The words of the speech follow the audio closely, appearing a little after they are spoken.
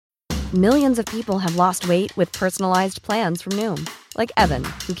Millions of people have lost weight with personalized plans from Noom. Like Evan,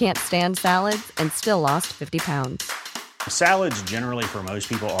 who can't stand salads and still lost 50 pounds. Salads generally for most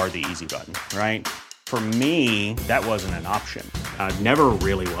people are the easy button, right? For me, that wasn't an option. I never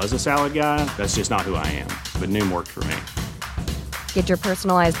really was a salad guy. That's just not who I am. But Noom worked for me. Get your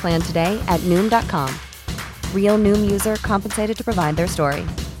personalized plan today at Noom.com. Real Noom user compensated to provide their story.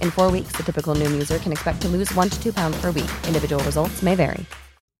 In 4 weeks, the typical Noom user can expect to lose 1 to 2 pounds per week. Individual results may vary.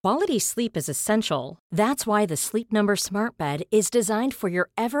 Quality sleep is essential. That's why the Sleep Number Smart Bed is designed for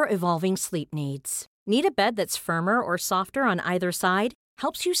your ever-evolving sleep needs. Need a bed that's firmer or softer on either side?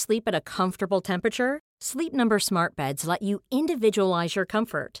 Helps you sleep at a comfortable temperature? Sleep Number Smart Beds let you individualize your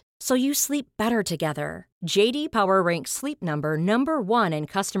comfort, so you sleep better together. J.D. Power ranks Sleep Number number 1 in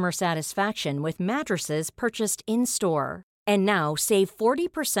customer satisfaction with mattresses purchased in-store. And now, save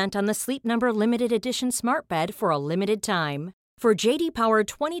 40% on the Sleep Number Limited Edition Smart Bed for a limited time. For J.D. Power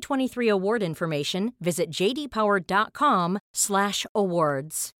 2023 award information, visit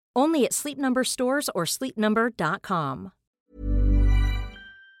jdpower.com/awards. Only at Sleep Number stores or sleepnumber.com.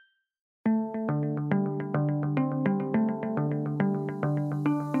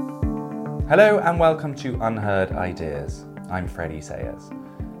 Hello and welcome to Unheard Ideas. I'm Freddie Sayers.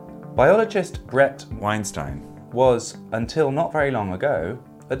 Biologist Bret Weinstein was, until not very long ago,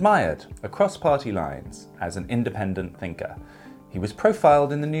 admired across party lines as an independent thinker. He was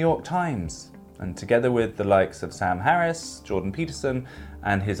profiled in the New York Times, and together with the likes of Sam Harris, Jordan Peterson,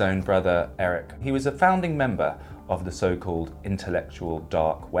 and his own brother Eric, he was a founding member of the so-called intellectual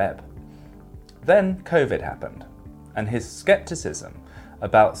dark web. Then COVID happened, and his skepticism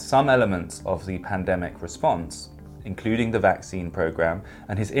about some elements of the pandemic response, including the vaccine program,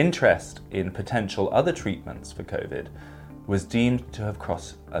 and his interest in potential other treatments for COVID, was deemed to have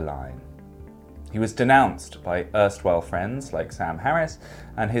crossed a line. He was denounced by erstwhile friends like Sam Harris,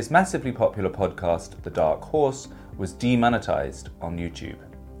 and his massively popular podcast, The Dark Horse, was demonetized on YouTube.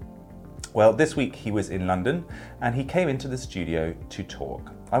 Well, this week he was in London, and he came into the studio to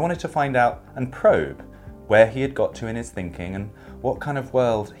talk. I wanted to find out and probe where he had got to in his thinking and what kind of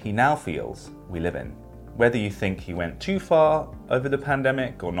world he now feels we live in. Whether you think he went too far over the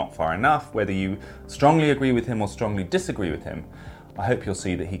pandemic or not far enough, whether you strongly agree with him or strongly disagree with him, I hope you'll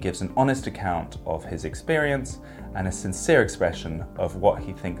see that he gives an honest account of his experience and a sincere expression of what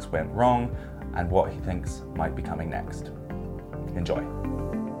he thinks went wrong and what he thinks might be coming next. Enjoy.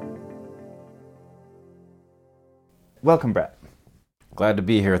 Welcome, Bret. Glad to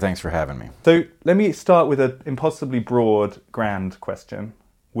be here. Thanks for having me. So let me start with an impossibly broad, grand question,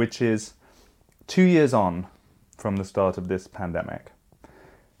 which is 2 years on from the start of this pandemic.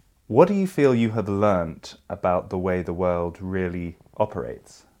 What do you feel you have learnt about the way the world really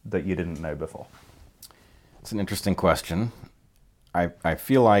operates that you didn't know before? It's an interesting question. I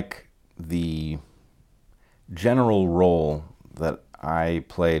feel like the general role that I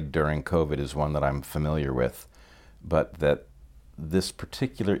played during COVID is one that I'm familiar with, but that this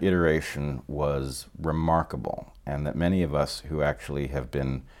particular iteration was remarkable, and that many of us who actually have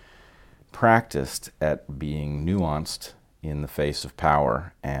been practiced at being nuanced in the face of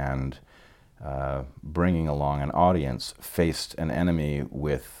power and bringing along an audience faced an enemy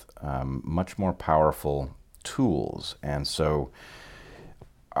with much more powerful tools. And so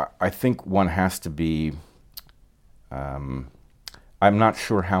I think one has to be, I'm not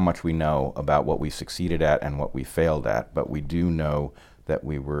sure how much we know about what we succeeded at and what we failed at, but we do know that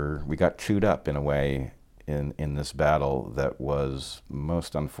we got chewed up in a way in this battle that was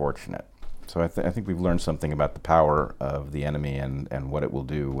most unfortunate. So I think we've learned something about the power of the enemy and what it will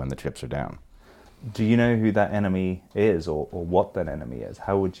do when the chips are down. Do you know who that enemy is or what that enemy is?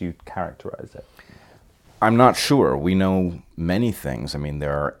 How would you characterize it? I'm not sure. We know many things. I mean,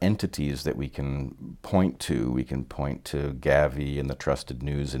 there are entities that we can point to. We can point to Gavi and the Trusted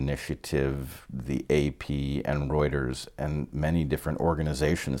News Initiative, the AP and Reuters, and many different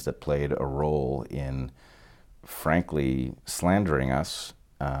organizations that played a role in, frankly, slandering us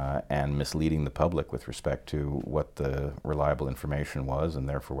and misleading the public with respect to what the reliable information was and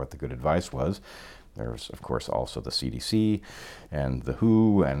therefore what the good advice was. There's, of course, also the CDC and the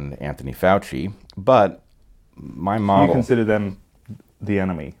WHO and Anthony Fauci. But my model... You consider them the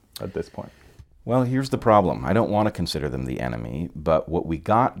enemy at this point? Well, here's the problem. I don't want to consider them the enemy, but what we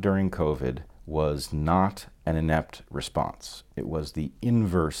got during COVID was not an inept response. It was the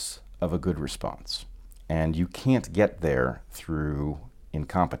inverse of a good response. And you can't get there through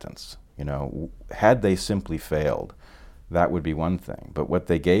incompetence. You know, had they simply failed, that would be one thing. But what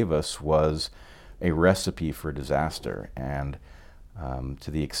they gave us was a recipe for disaster. And to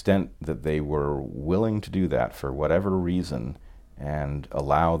the extent that they were willing to do that for whatever reason, and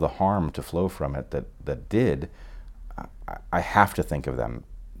allow the harm to flow from it that did, I have to think of them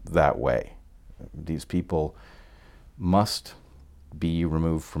that way. These people must be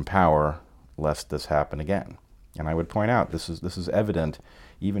removed from power lest this happen again. And I would point out, this is evident.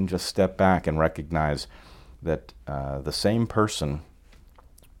 Even just step back and recognize that the same person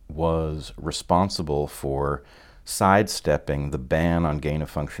was responsible for sidestepping the ban on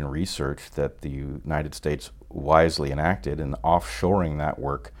gain-of-function research that the United States wisely enacted and offshoring that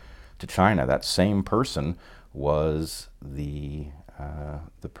work to China. That same person was the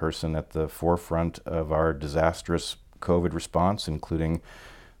person at the forefront of our disastrous COVID response, including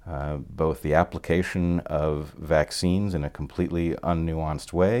both the application of vaccines in a completely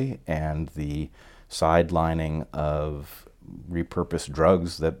unnuanced way and the sidelining of repurposed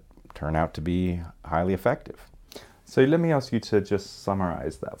drugs that turn out to be highly effective. So let me ask you to just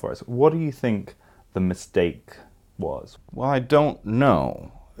summarize that for us. What do you think the mistake was? Well, I don't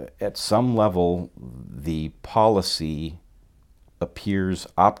know. At some level, the policy appears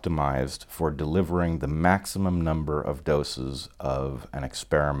optimized for delivering the maximum number of doses of an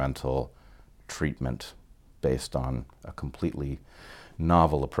experimental treatment based on a completely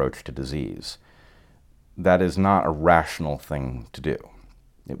novel approach to disease. That is not a rational thing to do.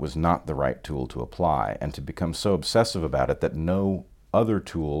 It was not the right tool to apply, and to become so obsessive about it that no other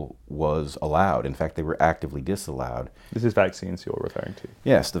tool was allowed. In fact, they were actively disallowed. This is vaccines you're referring to?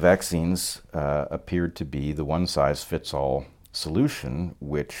 Yes, the vaccines appeared to be the one-size-fits-all solution,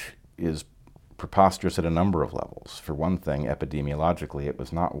 which is preposterous at a number of levels. For one thing, epidemiologically, it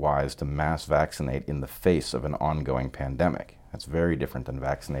was not wise to mass vaccinate in the face of an ongoing pandemic. That's very different than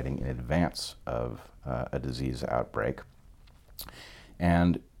vaccinating in advance of a disease outbreak.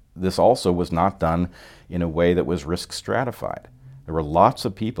 And this also was not done in a way that was risk stratified. There were lots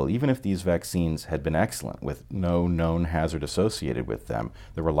of people, even if these vaccines had been excellent with no known hazard associated with them,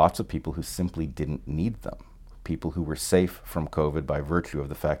 there were lots of people who simply didn't need them. People who were safe from COVID by virtue of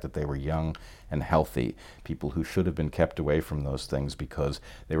the fact that they were young and healthy, people who should have been kept away from those things because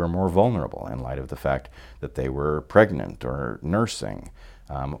they were more vulnerable in light of the fact that they were pregnant or nursing,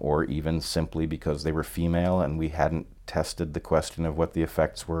 or even simply because they were female and we hadn't tested the question of what the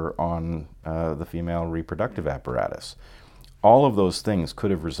effects were on the female reproductive apparatus. All of those things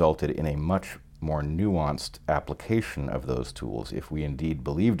could have resulted in a much more nuanced application of those tools if we indeed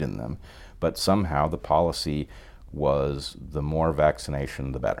believed in them, but somehow the policy was the more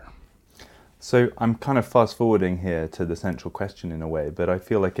vaccination, the better. So I'm kind of fast forwarding here to the central question in a way, but I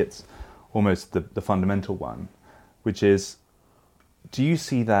feel like it's almost the fundamental one, which is, do you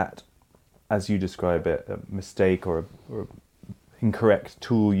see that, as you describe it, a mistake or incorrect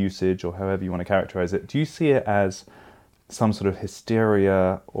tool usage, or however you want to characterize it, do you see it as some sort of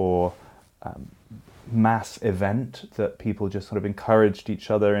hysteria or mass event that people just sort of encouraged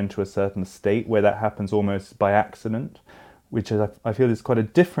each other into a certain state where that happens almost by accident, which is, I feel is quite a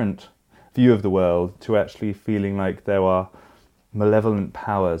different view of the world to actually feeling like there are malevolent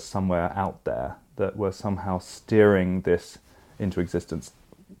powers somewhere out there that were somehow steering this into existence.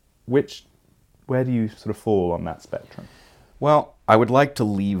 Where do you sort of fall on that spectrum? Well, I would like to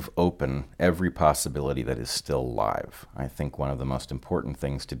leave open every possibility that is still live. I think one of the most important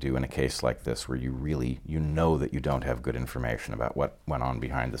things to do in a case like this, where you know that you don't have good information about what went on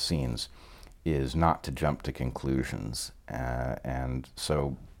behind the scenes, is not to jump to conclusions. And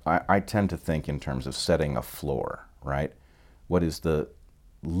so I tend to think in terms of setting a floor, right? What is the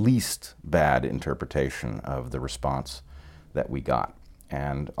least bad interpretation of the response that we got?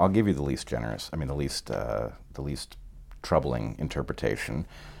 And I'll give you the least the least troubling interpretation.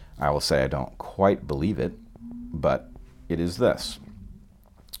 I will say I don't quite believe it, but it is this.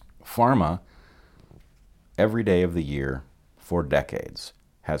 Pharma, every day of the year for decades,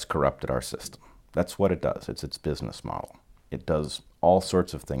 has corrupted our system. That's what it does. It's its business model. It does all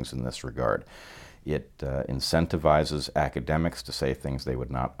sorts of things in this regard. It incentivizes academics to say things they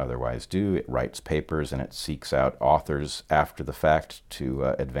would not otherwise do. It writes papers and it seeks out authors after the fact to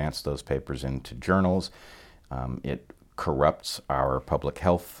advance those papers into journals. It corrupts our public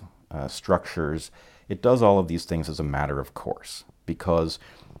health structures. It does all of these things as a matter of course, because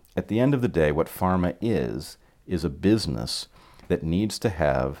at the end of the day, what pharma is a business that needs to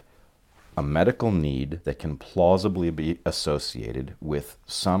have a medical need that can plausibly be associated with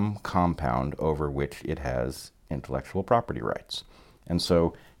some compound over which it has intellectual property rights. And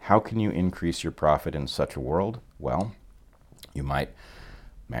so how can you increase your profit in such a world? Well, you might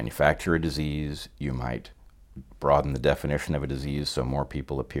manufacture a disease, you might broaden the definition of a disease so more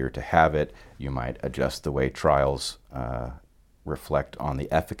people appear to have it, you might adjust the way trials reflect on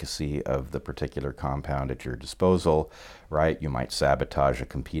the efficacy of the particular compound at your disposal, right? You might sabotage a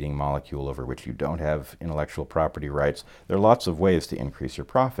competing molecule over which you don't have intellectual property rights. There are lots of ways to increase your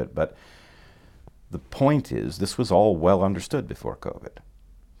profit, but the point is this was all well understood before COVID,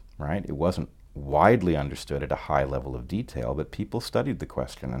 right? It wasn't widely understood at a high level of detail, but people studied the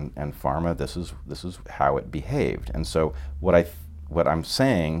question, and pharma, this is how it behaved. And so what I'm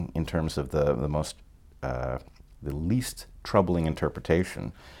saying in terms of the least troubling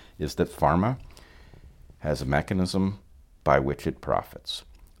interpretation is that pharma has a mechanism by which it profits.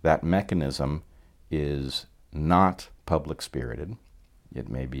 That mechanism is not public spirited. It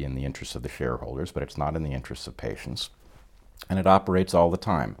may be in the interests of the shareholders, but it's not in the interests of patients. And it operates all the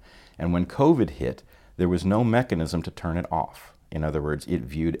time. And when COVID hit, there was no mechanism to turn it off. In other words, it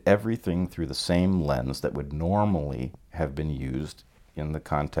viewed everything through the same lens that would normally have been used in the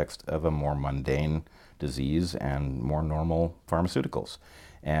context of a more mundane disease and more normal pharmaceuticals.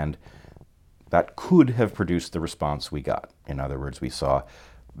 And that could have produced the response we got. In other words, we saw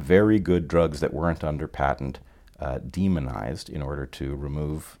very good drugs that weren't under patent demonized in order to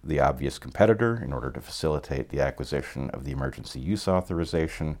remove the obvious competitor, in order to facilitate the acquisition of the emergency use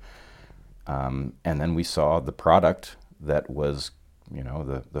authorization. And then we saw the product that was,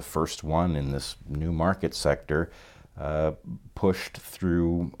 the first one in this new market sector pushed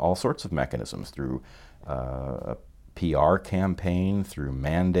through all sorts of mechanisms, through a PR campaign, through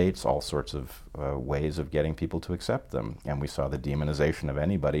mandates, all sorts of ways of getting people to accept them. And we saw the demonization of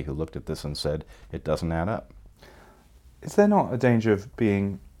anybody who looked at this and said, it doesn't add up. Is there not a danger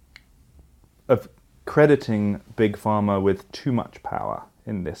of crediting Big Pharma with too much power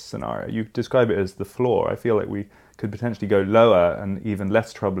in this scenario? You describe it as the floor. I feel like we could potentially go lower and even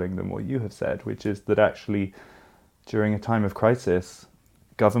less troubling than what you have said, which is that actually during a time of crisis,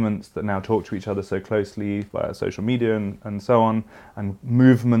 governments that now talk to each other so closely via social media and so on, and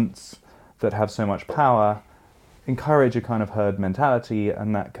movements that have so much power, encourage a kind of herd mentality,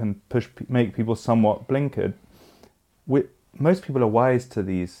 and that can make people somewhat blinkered. Most people are wise to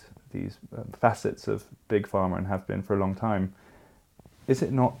these facets of Big Pharma and have been for a long time. Is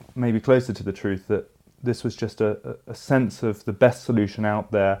it not maybe closer to the truth that this was just a sense of the best solution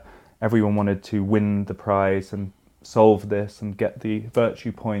out there? Everyone wanted to win the prize and solve this and get the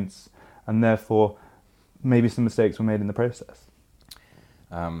virtue points, and therefore maybe some mistakes were made in the process?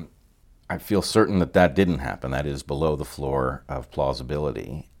 I feel certain that didn't happen. That is below the floor of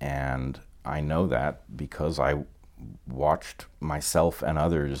plausibility, and I know that because I watched myself and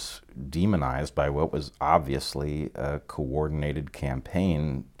others demonized by what was obviously a coordinated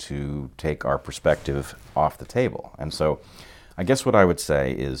campaign to take our perspective off the table. And so I guess what I would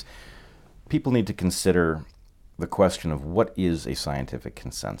say is people need to consider the question of what is a scientific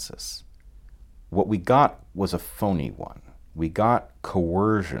consensus. What we got was a phony one. We got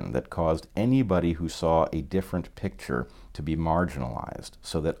coercion that caused anybody who saw a different picture to be marginalized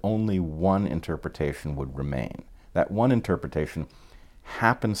so that only one interpretation would remain. That one interpretation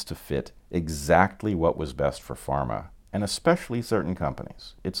happens to fit exactly what was best for pharma, and especially certain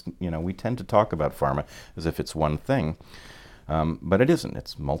companies. We tend to talk about pharma as if it's one thing, but it isn't.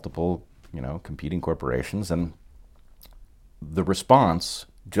 It's multiple, competing corporations, and the response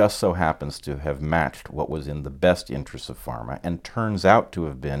just so happens to have matched what was in the best interests of pharma and turns out to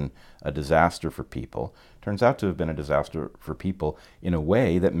have been a disaster for people, in a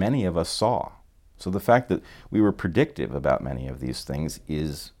way that many of us saw. So the fact that we were predictive about many of these things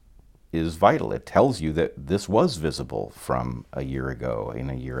is vital. It tells you that this was visible from a year ago,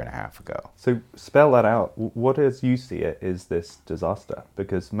 in a year and a half ago. So spell that out. What, as you see it, is this disaster?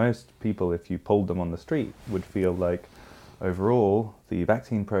 Because most people, if you polled them on the street, would feel like overall the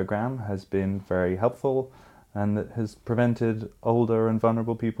vaccine program has been very helpful and that has prevented older and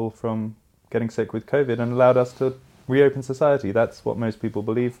vulnerable people from getting sick with COVID and allowed us to reopen society. That's what most people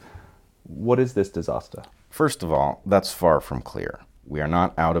believe. What is this disaster? First of all, that's far from clear. We are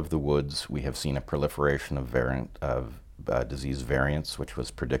not out of the woods. We have seen a proliferation of disease variants, which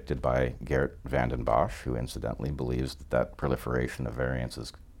was predicted by Geert Vanden Bossche, who incidentally believes that proliferation of variants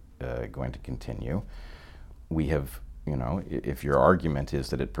is going to continue. We have, if your argument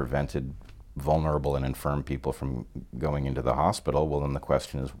is that it prevented vulnerable and infirm people from going into the hospital, well, then the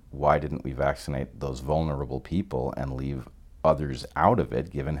question is, why didn't we vaccinate those vulnerable people and leave others out of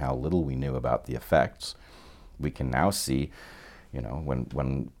it, given how little we knew about the effects? We can now see,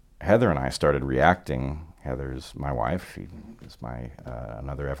 when Heather and I started reacting, Heather's my wife, she is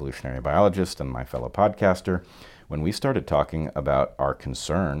another evolutionary biologist and my fellow podcaster, when we started talking about our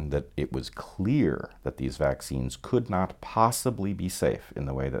concern that it was clear that these vaccines could not possibly be safe in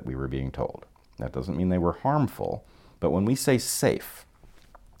the way that we were being told. That doesn't mean they were harmful, But when we say safe,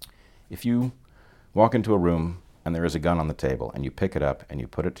 if you walk into a room and there is a gun on the table and you pick it up and you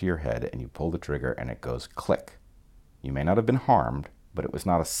put it to your head and you pull the trigger and it goes click, you may not have been harmed, but it was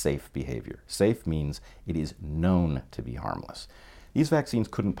not a safe behavior. Safe means it is known to be harmless. These vaccines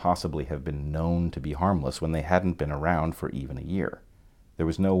couldn't possibly have been known to be harmless when they hadn't been around for even a year. There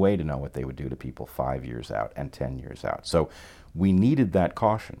was no way to know what they would do to people 5 years out and 10 years out. So we needed that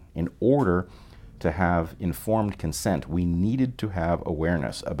caution. In order to have informed consent, we needed to have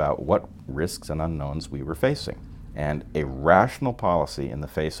awareness about what risks and unknowns we were facing. And a rational policy in the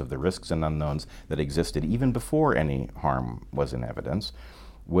face of the risks and unknowns that existed even before any harm was in evidence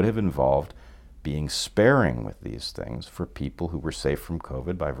would have involved being sparing with these things for people who were safe from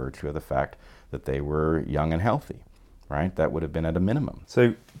COVID by virtue of the fact that they were young and healthy, right? That would have been at a minimum.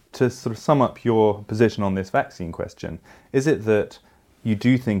 So to sort of sum up your position on this vaccine question, is it that you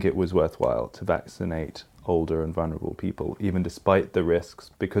do think it was worthwhile to vaccinate older and vulnerable people, even despite the risks,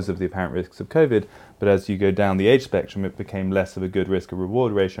 because of the apparent risks of COVID, but as you go down the age spectrum, it became less of a good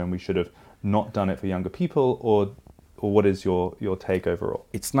risk-reward ratio and we should have not done it for younger people, or what is your take overall?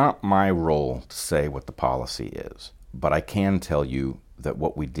 It's not my role to say what the policy is, but I can tell you that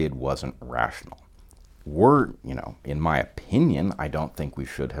what we did wasn't rational. In my opinion, I don't think we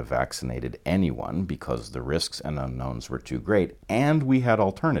should have vaccinated anyone because the risks and unknowns were too great, and we had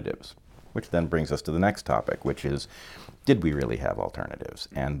alternatives, which then brings us to the next topic, which is, did we really have alternatives?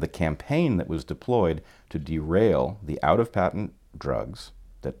 And the campaign that was deployed to derail the out-of-patent drugs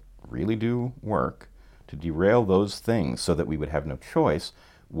that really do work, to derail those things so that we would have no choice,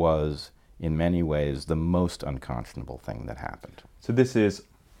 was in many ways the most unconscionable thing that happened. So this is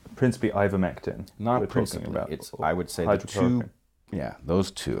principally ivermectin? Not principally. It's, I would say, the two,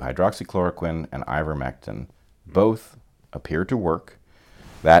 those two, hydroxychloroquine and ivermectin, both appear to work.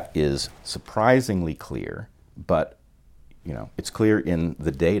 That is surprisingly clear, but it's clear in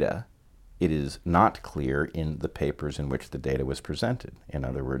the data. It is not clear in the papers in which the data was presented. In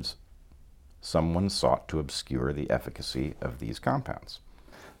other words, someone sought to obscure the efficacy of these compounds.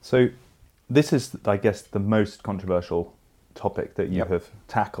 So this is, I guess, the most controversial topic that you have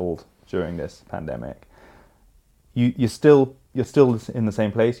tackled during this pandemic. You're still in the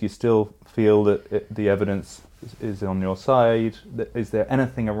same place? You still feel that the evidence is on your side? Is there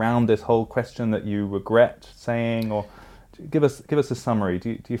anything around this whole question that you regret saying, or give us a summary?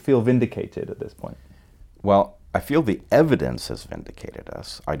 Do you feel vindicated at this point? Well, I feel the evidence has vindicated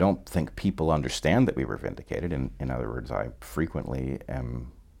us. I don't think people understand that we were vindicated. In other words, I frequently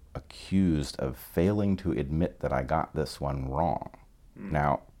am accused of failing to admit that I got this one wrong.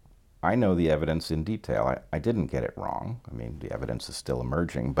 Now, I know the evidence in detail. I didn't get it wrong. I mean, the evidence is still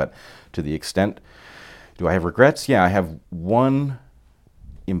emerging, but to the extent, do I have regrets? Yeah, I have one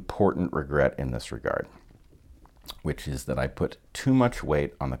important regret in this regard, which is that I put too much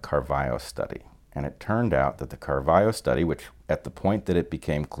weight on the Carvalho study. And it turned out that the Carvalho study, which at the point that it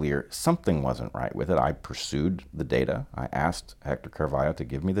became clear something wasn't right with it, I pursued the data. I asked Hector Carvalho to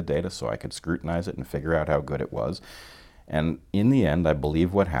give me the data so I could scrutinize it and figure out how good it was. And in the end, I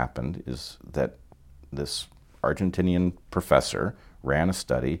believe what happened is that this Argentinian professor ran a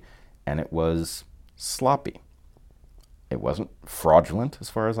study and it was sloppy. It wasn't fraudulent as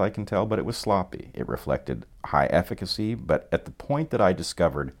far as I can tell, but it was sloppy. It reflected high efficacy, but at the point that I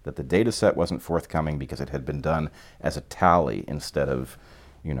discovered that the data set wasn't forthcoming because it had been done as a tally instead of,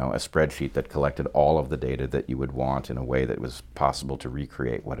 a spreadsheet that collected all of the data that you would want in a way that was possible to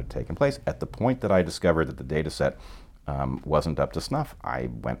recreate what had taken place, at the point that I discovered that the data set wasn't up to snuff, I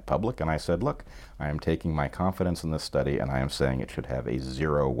went public and I said, look, I am taking my confidence in this study and I am saying it should have a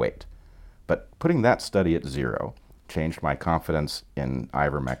 0 weight. But putting that study at 0 changed my confidence in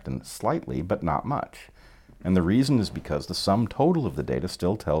ivermectin slightly, but not much. And the reason is because the sum total of the data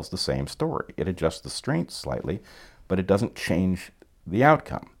still tells the same story. It adjusts the strength slightly, but it doesn't change the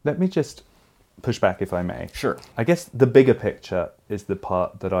outcome. Let me just push back, if I may. Sure. I guess the bigger picture is the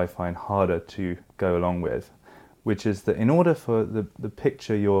part that I find harder to go along with, which is that in order for the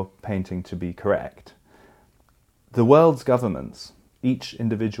picture you're painting to be correct, the world's governments, each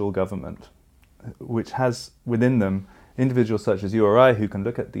individual government, which has within them individuals such as you or I who can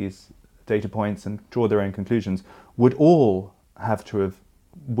look at these data points and draw their own conclusions, would all have to have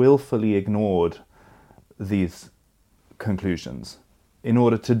willfully ignored these conclusions in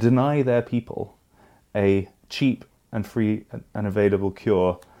order to deny their people a cheap and free and available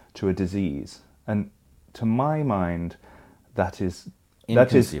cure to a disease. And to my mind, that is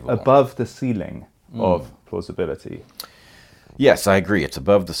above the ceiling of plausibility. Yes, I agree. It's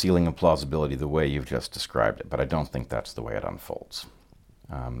above the ceiling of plausibility the way you've just described it, but I don't think that's the way it unfolds.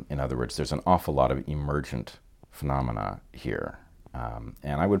 In other words, there's an awful lot of emergent phenomena here. And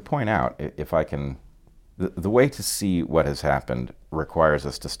I would point out, if I can, the way to see what has happened requires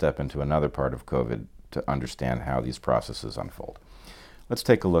us to step into another part of COVID to understand how these processes unfold. Let's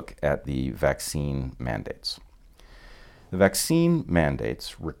take a look at the vaccine mandates. The vaccine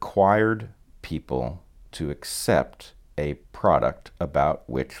mandates required people to accept a product about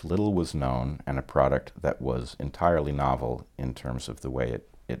which little was known and a product that was entirely novel in terms of the way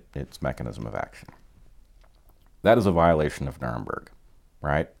its mechanism of action. That is a violation of Nuremberg,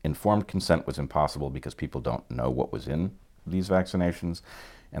 right? Informed consent was impossible because people don't know what was in these vaccinations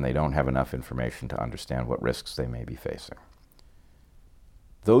and they don't have enough information to understand what risks they may be facing.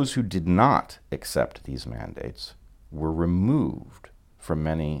 Those who did not accept these mandates were removed from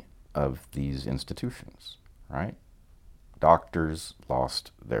many of these institutions, right? Doctors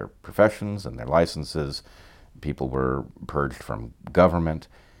lost their professions and their licenses. People were purged from government.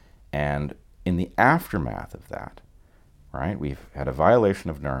 And in the aftermath of that, right, we've had a violation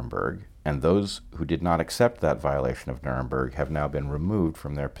of Nuremberg, and those who did not accept that violation of Nuremberg have now been removed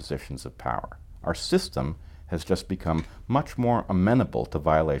from their positions of power. Our system has just become much more amenable to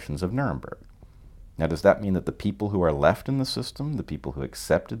violations of Nuremberg. Now, does that mean that the people who are left in the system, the people who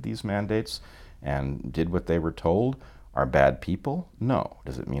accepted these mandates and did what they were told, are bad people? No.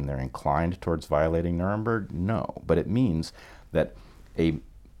 Does it mean they're inclined towards violating Nuremberg? No. But it means that a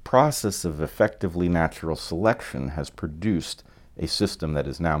process of effectively natural selection has produced a system that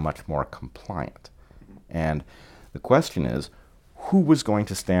is now much more compliant. And the question is, who was going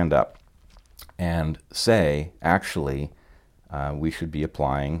to stand up and say, actually, we should be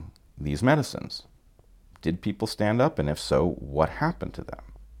applying these medicines? Did people stand up? And if so, what happened to them?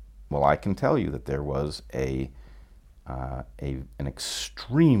 Well, I can tell you that there was an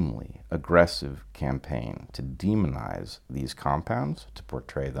extremely aggressive campaign to demonize these compounds, to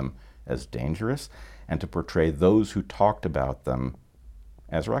portray them as dangerous, and to portray those who talked about them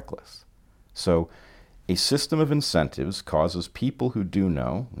as reckless. So a system of incentives causes people who do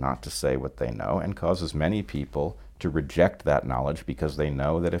know not to say what they know, and causes many people to reject that knowledge because they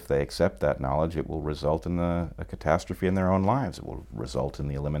know that if they accept that knowledge, it will result in a catastrophe in their own lives. It will result in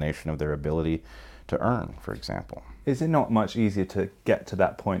the elimination of their ability to earn, for example. Is it not much easier to get to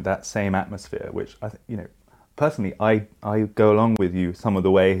that point, that same atmosphere, which personally, I go along with you some of the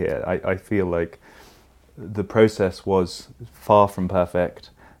way here. I feel like the process was far from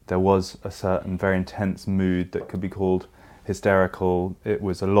perfect. There was a certain very intense mood that could be called hysterical. It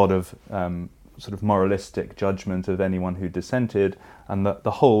was a lot of sort of moralistic judgment of anyone who dissented, and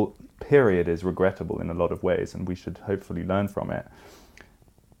the whole period is regrettable in a lot of ways, and we should hopefully learn from it.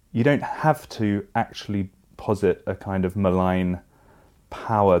 You don't have to actually posit a kind of malign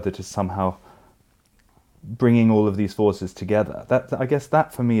power that is somehow bringing all of these forces together. I guess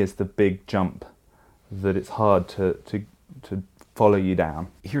that for me is the big jump, that it's hard to follow you down.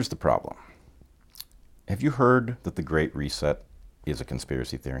 Here's the problem. Have you heard that the Great Reset is a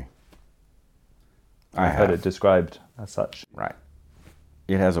conspiracy theory? I've heard it described as such. Right.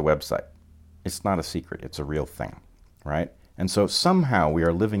 It has a website. It's not a secret. It's a real thing, right? And so somehow we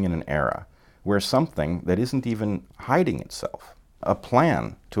are living in an era where something that isn't even hiding itself, a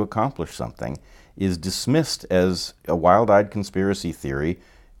plan to accomplish something, is dismissed as a wild-eyed conspiracy theory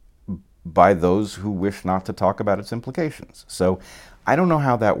by those who wish not to talk about its implications. So I don't know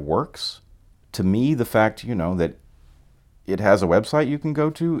how that works. To me, the fact, that it has a website you can go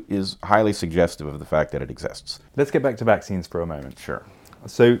to is highly suggestive of the fact that it exists. Let's get back to vaccines for a moment. Sure.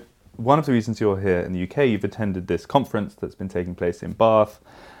 So one of the reasons you're here in the UK, you've attended this conference that's been taking place in Bath.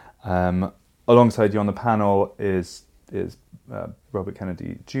 Alongside you on the panel is Robert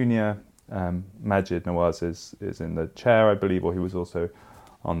Kennedy Jr. Maajid Nawaz is in the chair, I believe, or he was also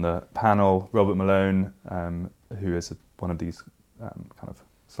on the panel. Robert Malone, who is one of these kind of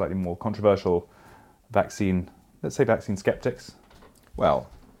slightly more controversial vaccine skeptics. Well,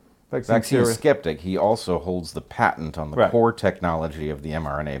 vaccine skeptic, he also holds the patent on the core technology of the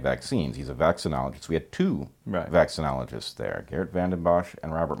mRNA vaccines. He's a vaccinologist. We had two vaccinologists there, Geert Vanden Bossche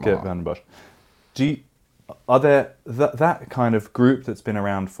and Robert Malone. Geert Vanden Bossche. Are there that kind of group that's been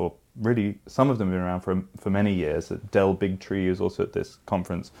around for, really, some of them have been around for many years? Del Bigtree is also at this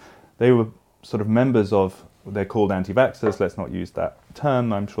conference. They were sort of members of, they're called anti-vaxxers, let's not use that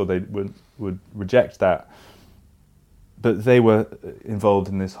term, I'm sure they would reject that. But they were involved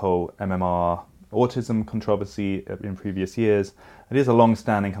in this whole MMR autism controversy in previous years. It is a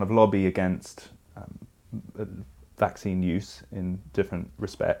long-standing kind of lobby against vaccine use in different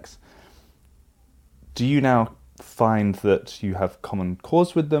respects. Do you now find that you have common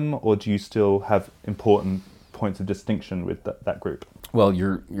cause with them, or do you still have important points of distinction with that group? Well,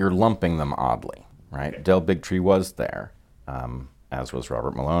 you're lumping them oddly. right? Okay. Del Bigtree was there, as was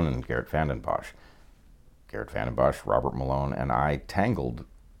Robert Malone and Garrett Vanden Bosch. Garrett Vanden Bosch, Robert Malone, and I tangled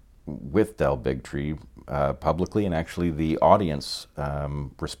with Del Bigtree publicly, and actually the audience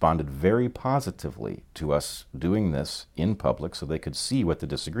responded very positively to us doing this in public so they could see what the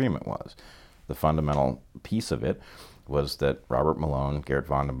disagreement was. The fundamental piece of it was that Robert Malone, Garrett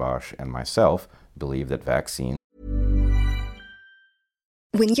Vanden Bosch, and myself believe that vaccines.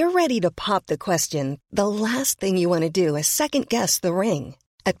 When you're ready to pop the question, the last thing you want to do is second-guess the ring.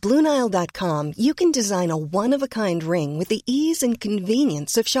 At BlueNile.com, you can design a one-of-a-kind ring with the ease and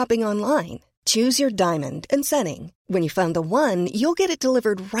convenience of shopping online. Choose your diamond and setting. When you find the one, you'll get it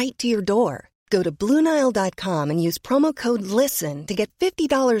delivered right to your door. Go to BlueNile.com and use promo code LISTEN to get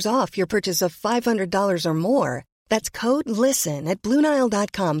 $50 off your purchase of $500 or more. That's code LISTEN at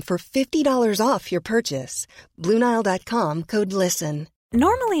BlueNile.com for $50 off your purchase. BlueNile.com, code LISTEN.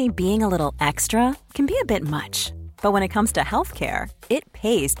 Normally, being a little extra can be a bit much. But when it comes to healthcare, it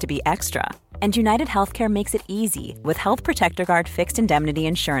pays to be extra. And United Healthcare makes it easy with Health Protector Guard fixed indemnity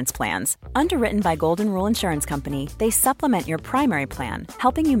insurance plans. Underwritten by Golden Rule Insurance Company, they supplement your primary plan,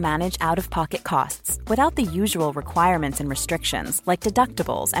 helping you manage out-of-pocket costs without the usual requirements and restrictions like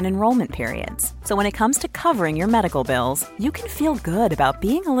deductibles and enrollment periods. So when it comes to covering your medical bills, you can feel good about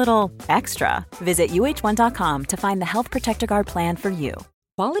being a little extra. Visit uh1.com to find the Health Protector Guard plan for you.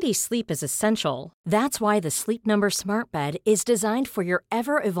 Quality sleep is essential. That's why the Sleep Number Smart Bed is designed for your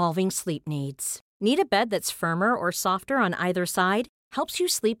ever-evolving sleep needs. Need a bed that's firmer or softer on either side? Helps you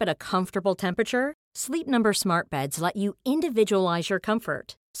sleep at a comfortable temperature? Sleep Number Smart Beds let you individualize your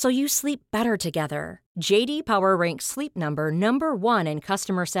comfort, so you sleep better together. J.D. Power ranks Sleep Number number 1 in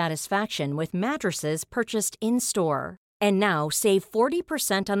customer satisfaction with mattresses purchased in-store. And now, save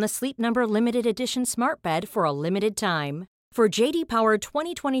 40% on the Sleep Number Limited Edition Smart Bed for a limited time. For J.D. Power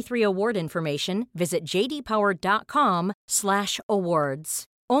 2023 award information, visit jdpower.com/awards.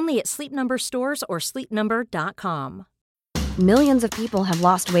 Only at Sleep Number stores or sleepnumber.com. Millions of people have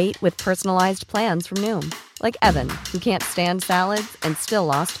lost weight with personalized plans from Noom, like Evan, who can't stand salads and still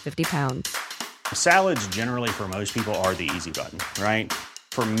lost 50 pounds. Salads generally for most people are the easy button, right?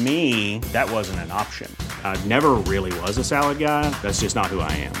 For me, that wasn't an option. I never really was a salad guy. That's just not who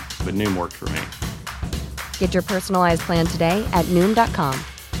I am. But Noom worked for me. Get your personalized plan today at Noom.com.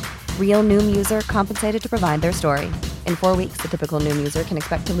 Real Noom user compensated to provide their story. In 4 weeks, the typical Noom user can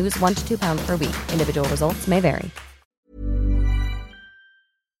expect to lose 1 to 2 pounds per week. Individual results may vary.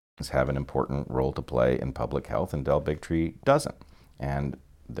 Have an important role to play in public health, and Del Bigtree doesn't. And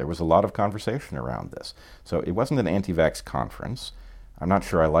there was a lot of conversation around this. So it wasn't an anti-vax conference. I'm not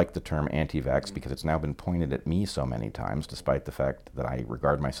sure I like the term anti-vax because it's now been pointed at me so many times, despite the fact that I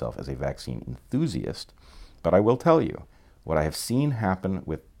regard myself as a vaccine enthusiast. But I will tell you, what I have seen happen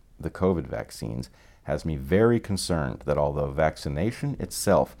with the COVID vaccines has me very concerned that although vaccination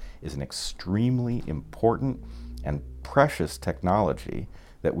itself is an extremely important and precious technology,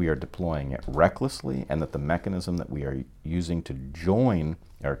 that we are deploying it recklessly, and that the mechanism that we are using to join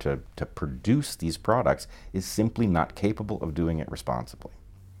or to produce these products is simply not capable of doing it responsibly.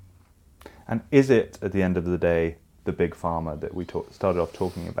 And is it, at the end of the day, the big pharma that we started off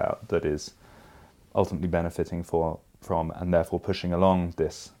talking about that is ultimately benefiting from and therefore pushing along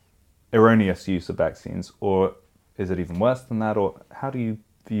this erroneous use of vaccines? Or is it even worse than that? Or how do you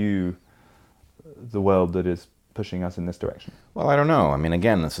view the world that is pushing us in this direction? Well, I don't know. I mean,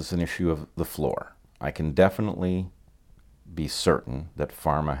 again, this is an issue of the floor. I can definitely be certain that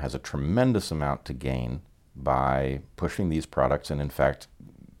pharma has a tremendous amount to gain by pushing these products and, in fact,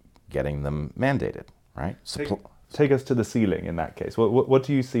 getting them mandated, right? Take us to the ceiling in that case. What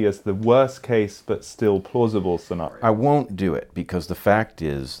do you see as the worst case but still plausible scenario? I won't do it because the fact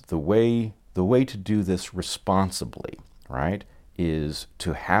is the way to do this responsibly, right, is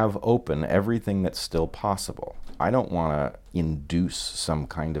to have open everything that's still possible. I don't want to induce some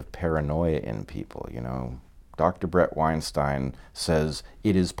kind of paranoia in people, you know. Dr. Brett Weinstein says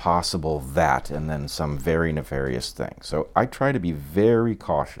it is possible that, and then some very nefarious thing. So I try to be very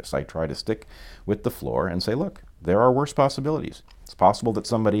cautious. I try to stick with the floor and say, look, there are worse possibilities. It's possible that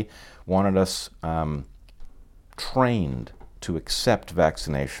somebody wanted us trained to accept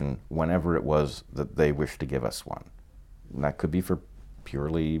vaccination whenever it was that they wished to give us one. And that could be for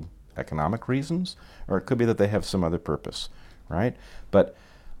purely economic reasons, or it could be that they have some other purpose, right? But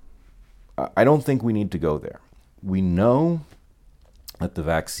I don't think we need to go there. We know that the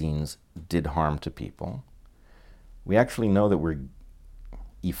vaccines did harm to people. We actually know that we're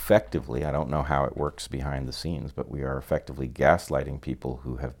effectively, I don't know how it works behind the scenes, but we are effectively gaslighting people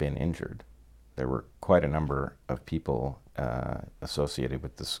who have been injured. there were quite a number of people associated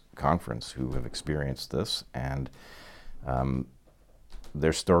with this conference who have experienced this, and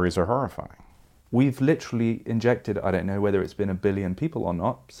their stories are horrifying. We've literally injected, I don't know whether it's been 1 billion people or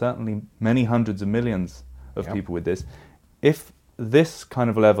not, certainly many hundreds of millions of people with this. If this kind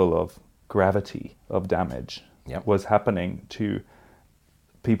of level of gravity of damage was happening to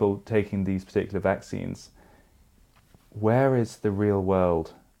people taking these particular vaccines, where is the real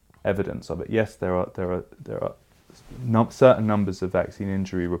world evidence of it? Yes, there are certain numbers of vaccine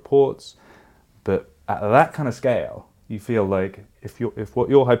injury reports, but at that kind of scale, you feel like if what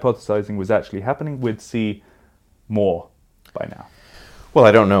you're hypothesizing was actually happening, we'd see more by now. Well,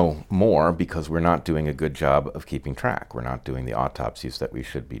 I don't know more because we're not doing a good job of keeping track. We're not doing the autopsies that we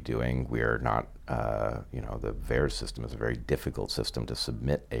should be doing. We're not, the VAERS system is a very difficult system to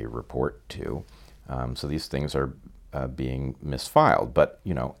submit a report to. So these things are being misfiled. But,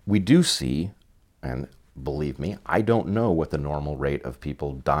 we do see, and believe me, I don't know what the normal rate of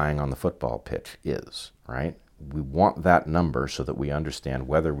people dying on the football pitch is, right? We want that number so that we understand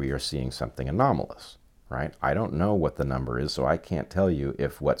whether we are seeing something anomalous, right? I don't know what the number is, so I can't tell you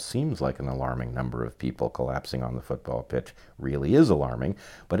if what seems like an alarming number of people collapsing on the football pitch really is alarming,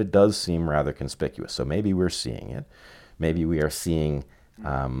 but it does seem rather conspicuous. So maybe we're seeing it. Maybe we are seeing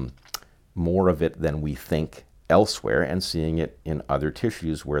more of it than we think elsewhere and seeing it in other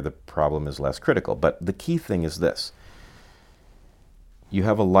tissues where the problem is less critical. But the key thing is this. You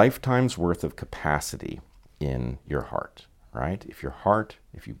have a lifetime's worth of capacity in your heart, right? If you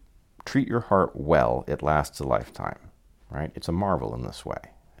treat your heart well, it lasts a lifetime, right? It's a marvel in this way.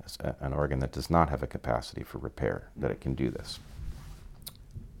 It's an organ that does not have a capacity for repair, that it can do this.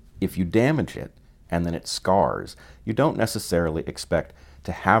 If you damage it and then it scars, you don't necessarily expect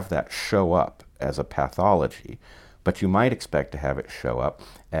to have that show up as a pathology, but you might expect to have it show up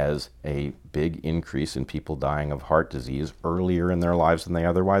as a big increase in people dying of heart disease earlier in their lives than they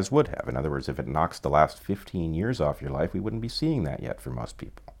otherwise would have. In other words, if it knocks the last 15 years off your life, we wouldn't be seeing that yet for most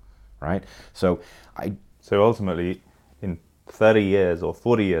people, right? So ultimately, in 30 years or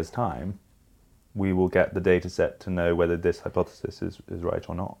 40 years' time, we will get the data set to know whether this hypothesis is right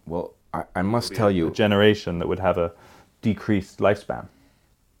or not. Well, I must tell you, a generation that would have a decreased lifespan.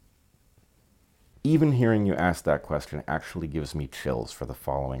 Even hearing you ask that question actually gives me chills for the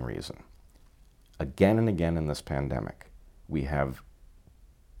following reason. Again and again in this pandemic, we have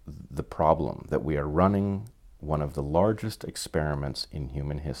the problem that we are running one of the largest experiments in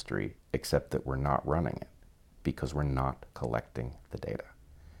human history, except that we're not running it because we're not collecting the data,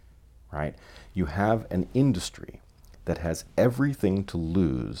 right? You have an industry that has everything to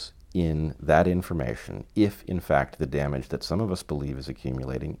lose in that information if, in fact, the damage that some of us believe is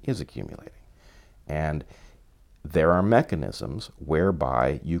accumulating is accumulating. And there are mechanisms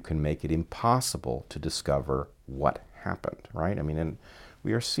whereby you can make it impossible to discover what happened, right? I mean, and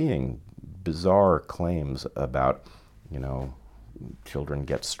we are seeing bizarre claims about, children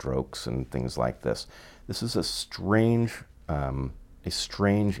get strokes and things like this. This is a strange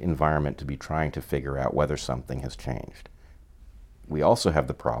environment to be trying to figure out whether something has changed. We also have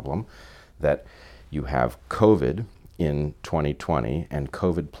the problem that you have COVID in 2020 and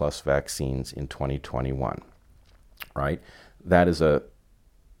COVID plus vaccines in 2021, right? That is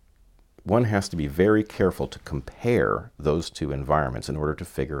one has to be very careful to compare those two environments in order to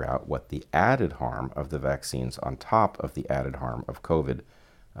figure out what the added harm of the vaccines on top of the added harm of COVID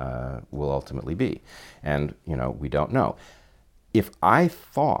will ultimately be. And, we don't know. If I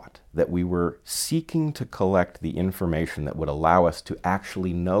thought that we were seeking to collect the information that would allow us to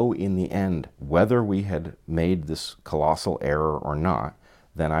actually know in the end whether we had made this colossal error or not,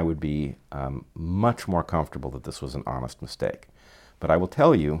 then I would be much more comfortable that this was an honest mistake. But I will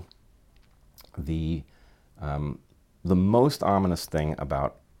tell you, the most ominous thing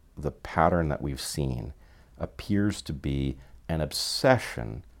about the pattern that we've seen appears to be an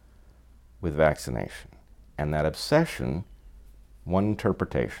obsession with vaccination. And that obsession, one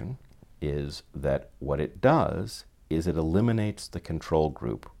interpretation, is that what it does is it eliminates the control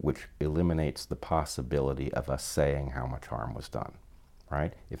group, which eliminates the possibility of us saying how much harm was done,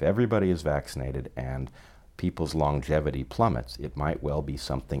 right? If everybody is vaccinated and people's longevity plummets, it might well be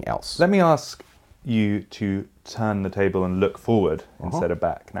something else. Let me ask you to turn the table and look forward instead of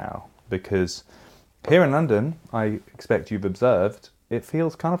back now, because here in London, I expect you've observed, it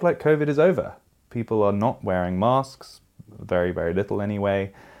feels kind of like COVID is over. People are not wearing masks, very, very little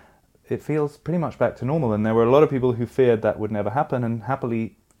anyway. It feels pretty much back to normal, and there were a lot of people who feared that would never happen, and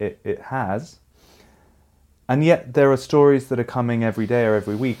happily it has. And yet there are stories that are coming every day or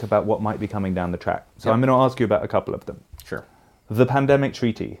every week about what might be coming down the track. So I'm going to ask you about a couple of them. Sure. The pandemic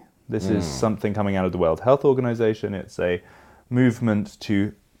treaty This is something coming out of the World Health Organization. It's a movement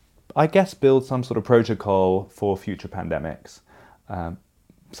to, I guess, build some sort of protocol for future pandemics.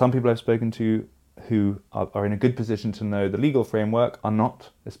 Some people I've spoken to who are in a good position to know the legal framework are not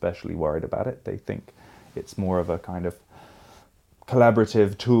especially worried about it. They think it's more of a kind of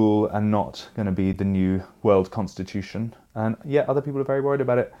collaborative tool and not going to be the new world constitution. And yet other people are very worried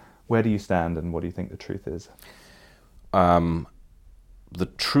about it. Where do you stand, and what do you think the truth is? The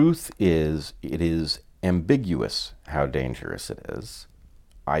truth is, it is ambiguous how dangerous it is.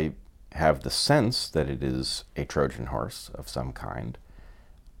 I have the sense that it is a Trojan horse of some kind.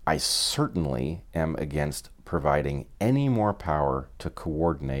 I certainly am against providing any more power to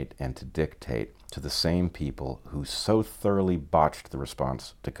coordinate and to dictate to the same people who so thoroughly botched the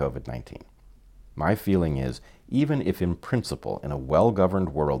response to COVID-19. My feeling is, even if in principle, in a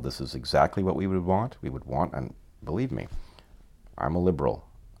well-governed world, this is exactly what we would want, and believe me, I'm a liberal.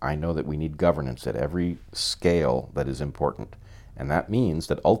 I know that we need governance at every scale that is important. And that means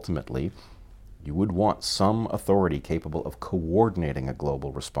that ultimately you would want some authority capable of coordinating a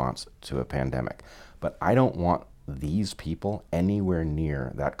global response to a pandemic. But I don't want these people anywhere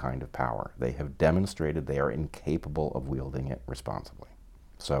near that kind of power. They have demonstrated they are incapable of wielding it responsibly.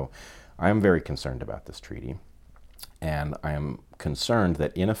 So I am very concerned about this treaty. And I am concerned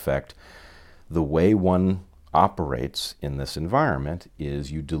that, in effect, the way one operates in this environment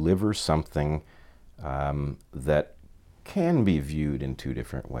is you deliver something that can be viewed in two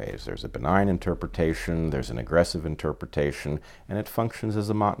different ways. There's a benign interpretation, there's an aggressive interpretation, and it functions as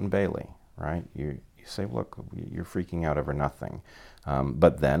a Motte and Bailey, right? You say, look, you're freaking out over nothing.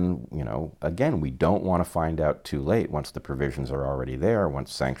 But then, again, we don't want to find out too late once the provisions are already there,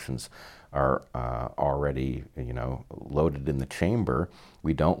 once sanctions are already, loaded in the chamber.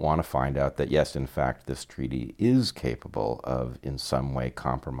 We don't want to find out that, yes, in fact, this treaty is capable of in some way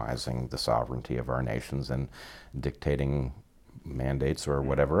compromising the sovereignty of our nations and dictating mandates or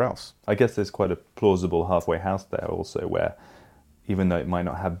whatever else. I guess there's quite a plausible halfway house there also, where even though it might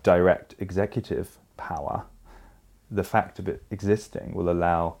not have direct executive power, the fact of it existing will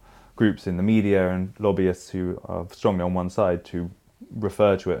allow groups in the media and lobbyists who are strongly on one side to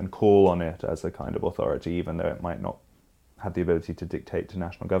refer to it and call on it as a kind of authority, even though it might not have the ability to dictate to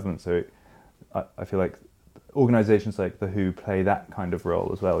national government. So I feel like organizations like the WHO play that kind of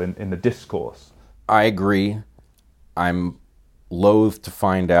role as well in the discourse. I agree. I'm loath to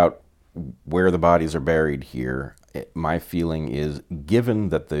find out where the bodies are buried here. My feeling is, given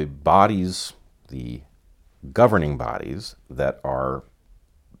that the governing bodies that are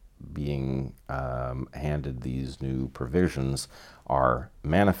being handed these new provisions are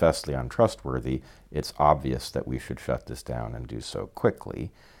manifestly untrustworthy, it's obvious that we should shut this down and do so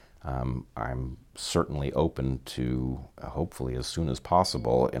quickly. I'm certainly open to, hopefully as soon as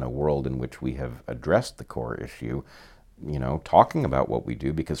possible, in a world in which we have addressed the core issue, talking about what we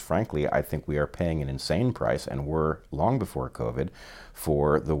do, because frankly, I think we are paying an insane price, and were long before COVID,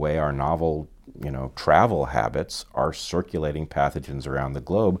 for the way our novel, travel habits are circulating pathogens around the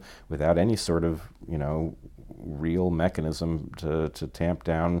globe without any sort of, real mechanism to tamp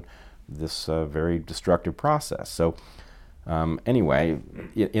down this very destructive process. So anyway,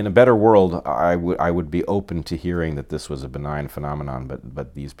 in a better world, I would be open to hearing that this was a benign phenomenon,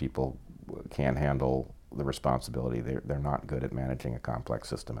 but these people can't handle the responsibility. They're not good at managing a complex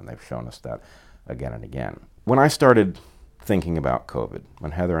system, and they've shown us that again and again. When I started thinking about COVID,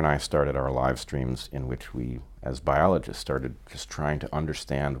 when Heather and I started our live streams in which we, as biologists, started just trying to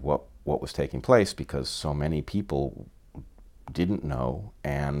understand what was taking place, because so many people didn't know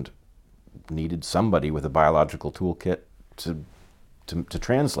and needed somebody with a biological toolkit to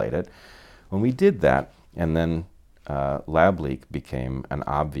translate it. When we did that, and then lab leak became an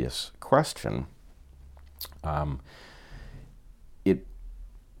obvious question,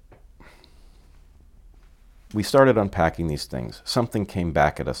 we started unpacking these things. Something came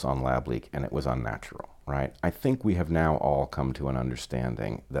back at us on lab leak, and it was unnatural, right? I think we have now all come to an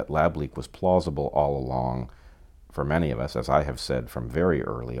understanding that lab leak was plausible all along. For many of us, as I have said from very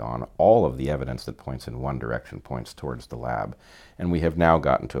early on, all of the evidence that points in one direction points towards the lab, and we have now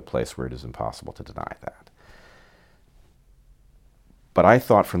gotten to a place where it is impossible to deny that. But I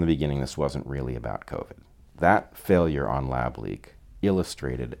thought from the beginning this wasn't really about COVID. That failure on lab leak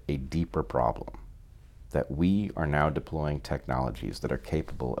illustrated a deeper problem, that we are now deploying technologies that are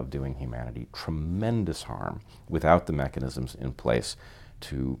capable of doing humanity tremendous harm without the mechanisms in place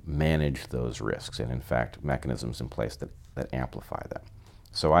to manage those risks, and in fact, mechanisms in place that amplify them.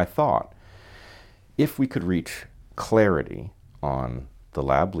 So I thought, if we could reach clarity on the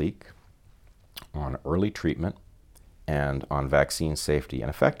lab leak, on early treatment, and on vaccine safety and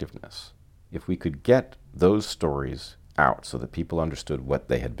effectiveness, if we could get those stories out so that people understood what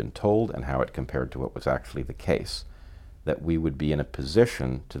they had been told and how it compared to what was actually the case, that we would be in a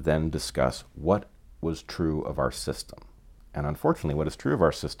position to then discuss what was true of our system. And unfortunately, what is true of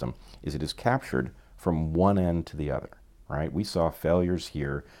our system is it is captured from one end to the other, right? We saw failures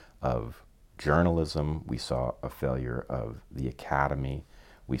here of journalism, we saw a failure of the academy,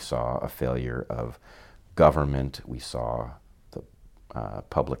 we saw a failure of government, we saw the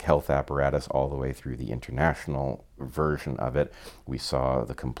public health apparatus all the way through the international version of it. We saw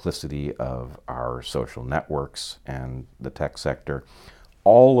the complicity of our social networks and the tech sector.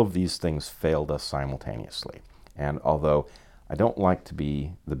 All of these things failed us simultaneously. And although I don't like to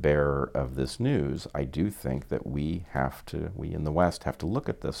be the bearer of this news, I do think that we in the West have to look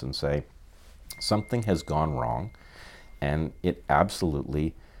at this and say, something has gone wrong, and it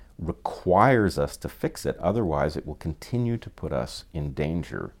absolutely requires us to fix it. Otherwise, it will continue to put us in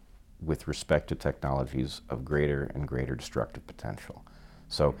danger with respect to technologies of greater and greater destructive potential.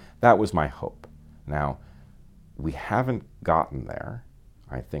 So that was my hope. Now, we haven't gotten there.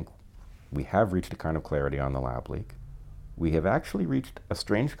 I think we have reached a kind of clarity on the lab leak. We have actually reached a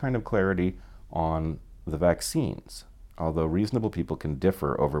strange kind of clarity on the vaccines, although reasonable people can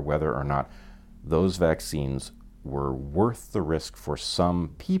differ over whether or not those vaccines were worth the risk for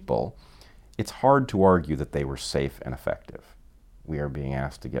some people. It's hard to argue that they were safe and effective. We are being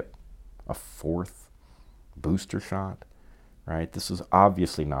asked to get a fourth booster shot, right? This is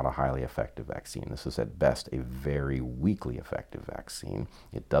obviously not a highly effective vaccine. This is at best a very weakly effective vaccine.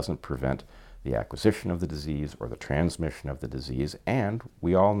 It doesn't prevent the acquisition of the disease or the transmission of the disease, and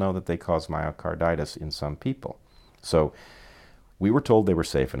we all know that they cause myocarditis in some people. So we were told they were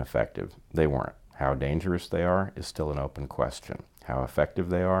safe and effective. They weren't. How dangerous they are is still an open question. How effective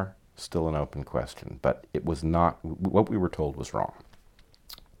they are, still an open question. But it was not, what we were told was wrong.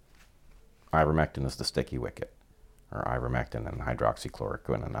 Ivermectin is the sticky wicket, or ivermectin and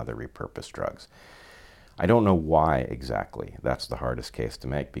hydroxychloroquine and other repurposed drugs. I don't know why exactly that's the hardest case to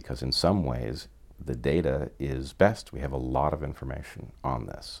make, because in some ways the data is best. We have a lot of information on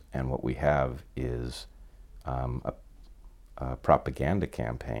this, and what we have is a propaganda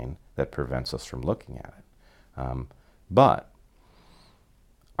campaign that prevents us from looking at it. But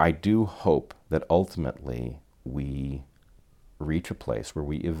I do hope that ultimately we reach a place where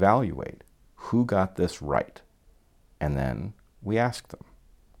we evaluate who got this right, and then we ask them,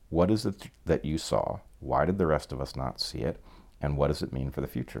 what is it that you saw? Why did the rest of us not see it? And what does it mean for the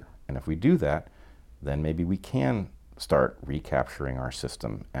future? And if we do that, then maybe we can start recapturing our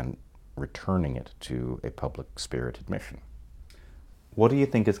system and returning it to a public-spirited mission. What do you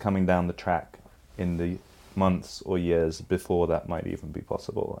think is coming down the track in the months or years before that might even be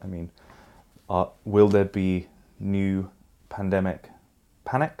possible? I mean, will there be new pandemic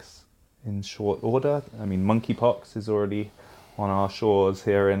panics in short order? I mean, monkeypox is already on our shores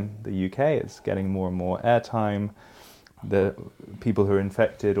here in the UK. It's getting more and more airtime. The people who are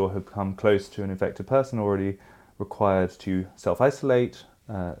infected or have come close to an infected person are already required to self-isolate.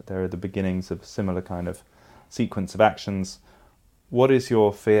 There are the beginnings of a similar kind of sequence of actions. What is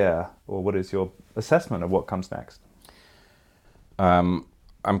your fear, or what is your assessment of what comes next? I'm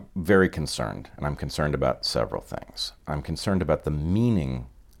very concerned, and I'm concerned about several things. I'm concerned about the meaning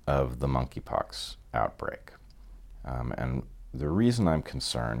of the monkeypox outbreak. And the reason I'm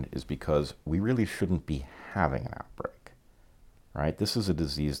concerned is because we really shouldn't be having an outbreak, right? This is a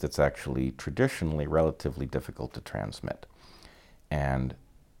disease that's actually traditionally relatively difficult to transmit. And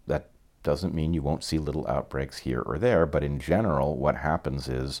that doesn't mean you won't see little outbreaks here or there, but in general, what happens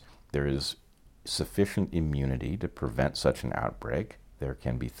is there is sufficient immunity to prevent such an outbreak. There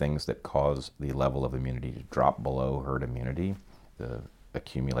can be things that cause the level of immunity to drop below herd immunity, the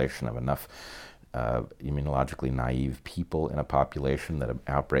accumulation of enough immunologically naive people in a population that an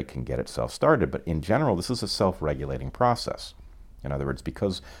outbreak can get itself started. But in general, this is a self-regulating process. In other words,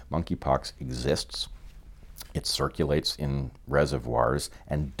 because monkeypox exists, it circulates in reservoirs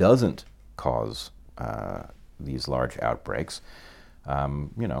and doesn't cause these large outbreaks.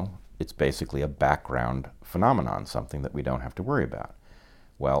 It's basically a background phenomenon, something that we don't have to worry about.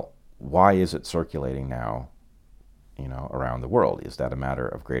 Well, why is it circulating now, around the world? Is that a matter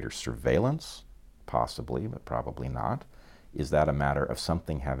of greater surveillance? Possibly, but probably not. Is that a matter of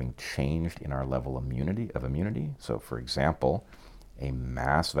something having changed in our level of immunity? So, for example, a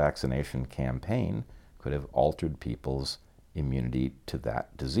mass vaccination campaign could have altered people's immunity to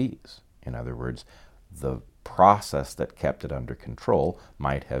that disease. In other words, the process that kept it under control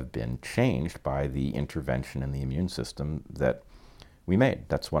might have been changed by the intervention in the immune system that we made.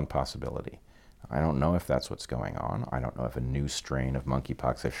 That's one possibility. I don't know if that's what's going on. I don't know if a new strain of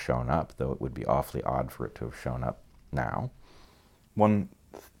monkeypox has shown up, though it would be awfully odd for it to have shown up now. One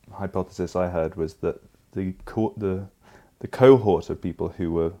hypothesis I heard was that the cohort of people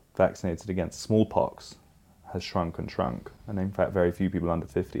who were vaccinated against smallpox has shrunk and shrunk, and in fact very few people under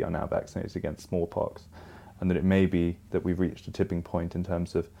 50 are now vaccinated against smallpox, and that it may be that we've reached a tipping point in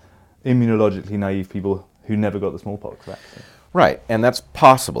terms of immunologically naive people who never got the smallpox vaccine. Right, and that's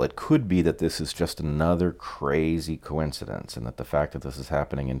possible. It could be that this is just another crazy coincidence, and that the fact that this is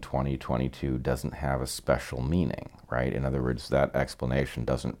happening in 2022 doesn't have a special meaning, right? In other words, that explanation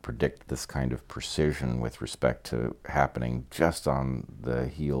doesn't predict this kind of precision with respect to happening just on the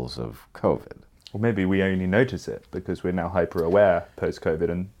heels of COVID. Or maybe we only notice it because we're now hyper-aware post-COVID,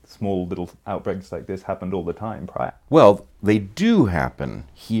 and small little outbreaks like this happened all the time prior. Well, they do happen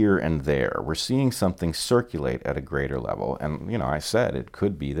here and there. We're seeing something circulate at a greater level. And, I said it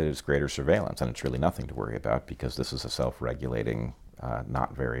could be that it's greater surveillance, and it's really nothing to worry about because this is a self-regulating,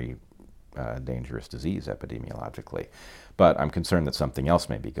 not very dangerous disease epidemiologically. But I'm concerned that something else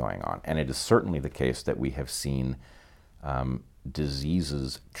may be going on. And it is certainly the case that we have seen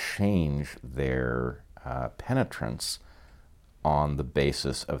diseases change their penetrance on the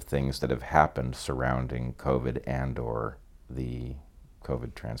basis of things that have happened surrounding COVID and or the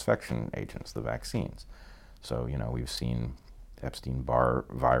COVID transfection agents, the vaccines. So, we've seen Epstein-Barr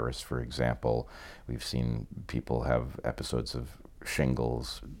virus, for example. We've seen people have episodes of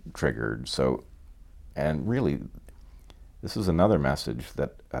shingles triggered. So, and really, this is another message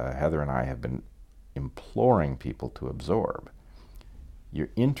that Heather and I have been imploring people to absorb. You're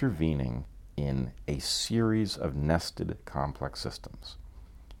intervening in a series of nested complex systems.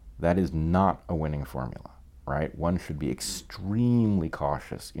 That is not a winning formula, right? One should be extremely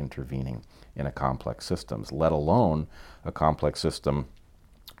cautious intervening in a complex system, let alone a complex system,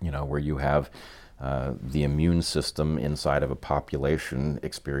 where you have the immune system inside of a population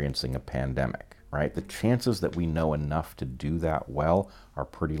experiencing a pandemic, right? The chances that we know enough to do that well are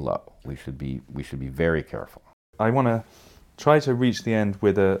pretty low. We should be very careful. I want to try to reach the end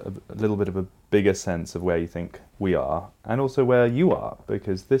with a little bit of a bigger sense of where you think we are and also where you are,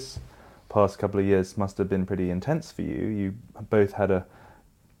 because this past couple of years must have been pretty intense for you. You both had a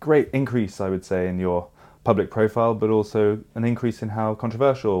great increase, I would say, in your public profile, but also an increase in how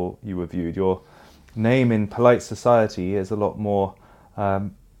controversial you were viewed. Your name in polite society is a lot more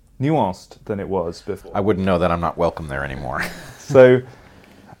nuanced than it was before. I wouldn't know that. I'm not welcome there anymore. So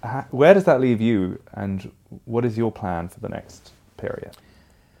where does that leave you, and what is your plan for the next period?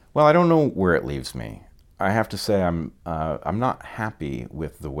 Well, I don't know where it leaves me. I have to say I'm not happy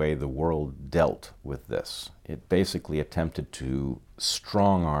with the way the world dealt with this. It basically attempted to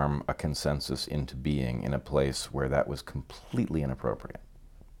strong-arm a consensus into being in a place where that was completely inappropriate,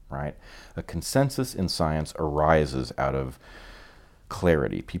 right? A consensus in science arises out of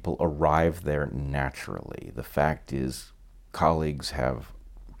clarity. People arrive there naturally. The fact is, colleagues have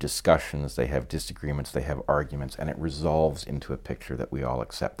discussions, they have disagreements, they have arguments, and it resolves into a picture that we all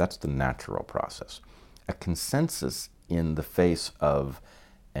accept. That's the natural process. A consensus in the face of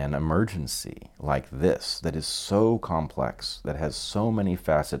an emergency like this that is so complex, that has so many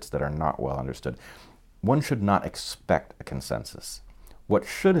facets that are not well understood, one should not expect a consensus. What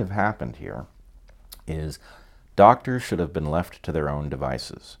should have happened here is doctors should have been left to their own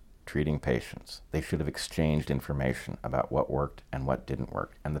devices treating patients. They should have exchanged information about what worked and what didn't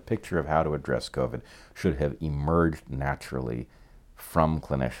work. And the picture of how to address COVID should have emerged naturally from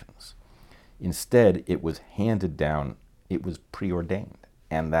clinicians. Instead, it was handed down, it was preordained.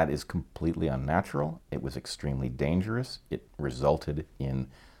 And that is completely unnatural. It was extremely dangerous. It resulted in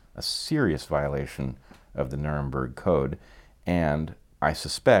a serious violation of the Nuremberg Code. And I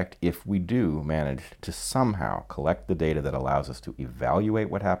suspect if we do manage to somehow collect the data that allows us to evaluate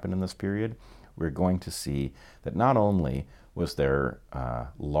what happened in this period, we're going to see that not only was there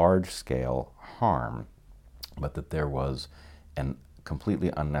large-scale harm, but that there was a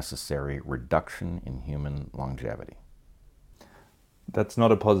completely unnecessary reduction in human longevity. That's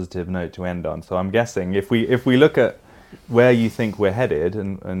not a positive note to end on. So I'm guessing if we look at where you think we're headed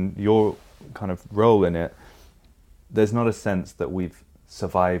and your kind of role in it, there's not a sense that we've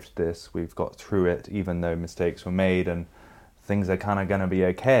survived this, we've got through it, even though mistakes were made and things are kind of going to be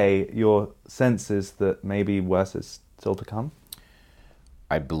okay. Your sense is that maybe worse is still to come?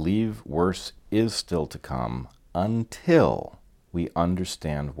 I believe worse is still to come until we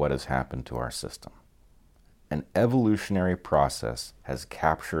understand what has happened to our system. An evolutionary process has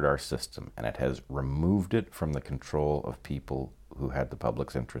captured our system, and it has removed it from the control of people who had the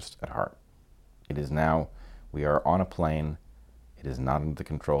public's interest at heart. It is now, we are on a plane, It is not under the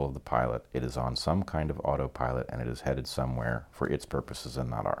control of the pilot. It is on some kind of autopilot, and it is headed somewhere for its purposes and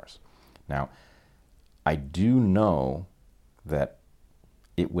not ours. Now, I do know that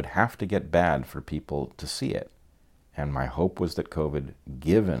it would have to get bad for people to see it. And my hope was that COVID,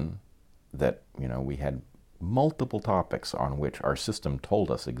 given that, we had multiple topics on which our system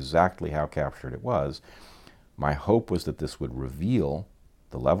told us exactly how captured it was, my hope was that this would reveal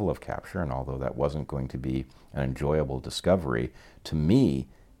the level of capture, and although that wasn't going to be an enjoyable discovery, to me,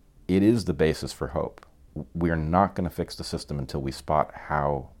 it is the basis for hope. We're not going to fix the system until we spot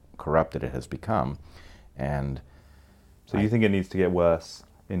how corrupted it has become. And so you think it needs to get worse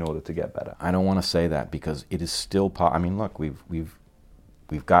in order to get better? I don't want to say that, because it is still look,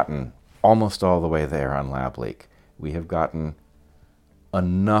 we've gotten almost all the way there on lab leak. We have gotten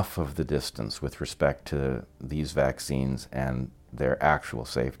enough of the distance with respect to these vaccines and their actual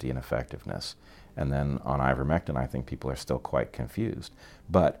safety and effectiveness. And then on ivermectin, I think people are still quite confused.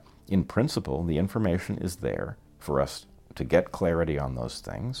 But in principle, the information is there for us to get clarity on those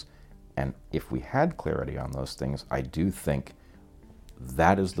things. And if we had clarity on those things, I do think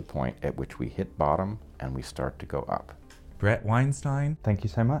that is the point at which we hit bottom and we start to go up. Bret Weinstein, thank you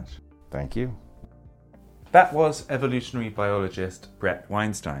so much. Thank you. That was evolutionary biologist Bret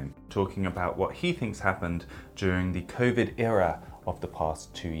Weinstein talking about what he thinks happened during the COVID era of the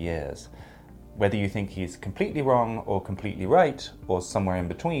past 2 years. Whether you think he's completely wrong or completely right, or somewhere in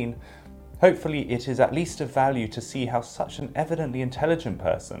between, hopefully it is at least of value to see how such an evidently intelligent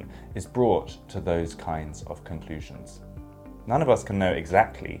person is brought to those kinds of conclusions. None of us can know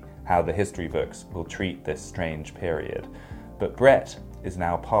exactly how the history books will treat this strange period, but Bret is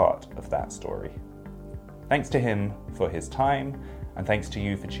now part of that story. Thanks to him for his time, and thanks to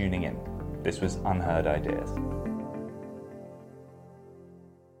you for tuning in. This was Unheard Ideas.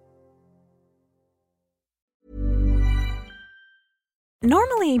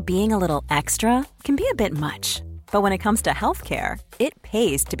 Normally, being a little extra can be a bit much, but when it comes to healthcare, it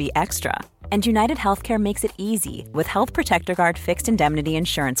pays to be extra. And United Healthcare makes it easy with Health Protector Guard fixed indemnity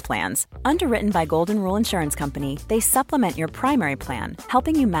insurance plans. Underwritten by Golden Rule Insurance Company, they supplement your primary plan,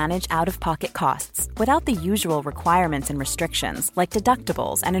 helping you manage out-of-pocket costs without the usual requirements and restrictions like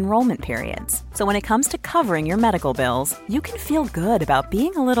deductibles and enrollment periods. So when it comes to covering your medical bills, you can feel good about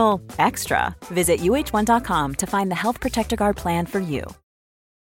being a little extra. Visit UH1.com to find the Health Protector Guard plan for you.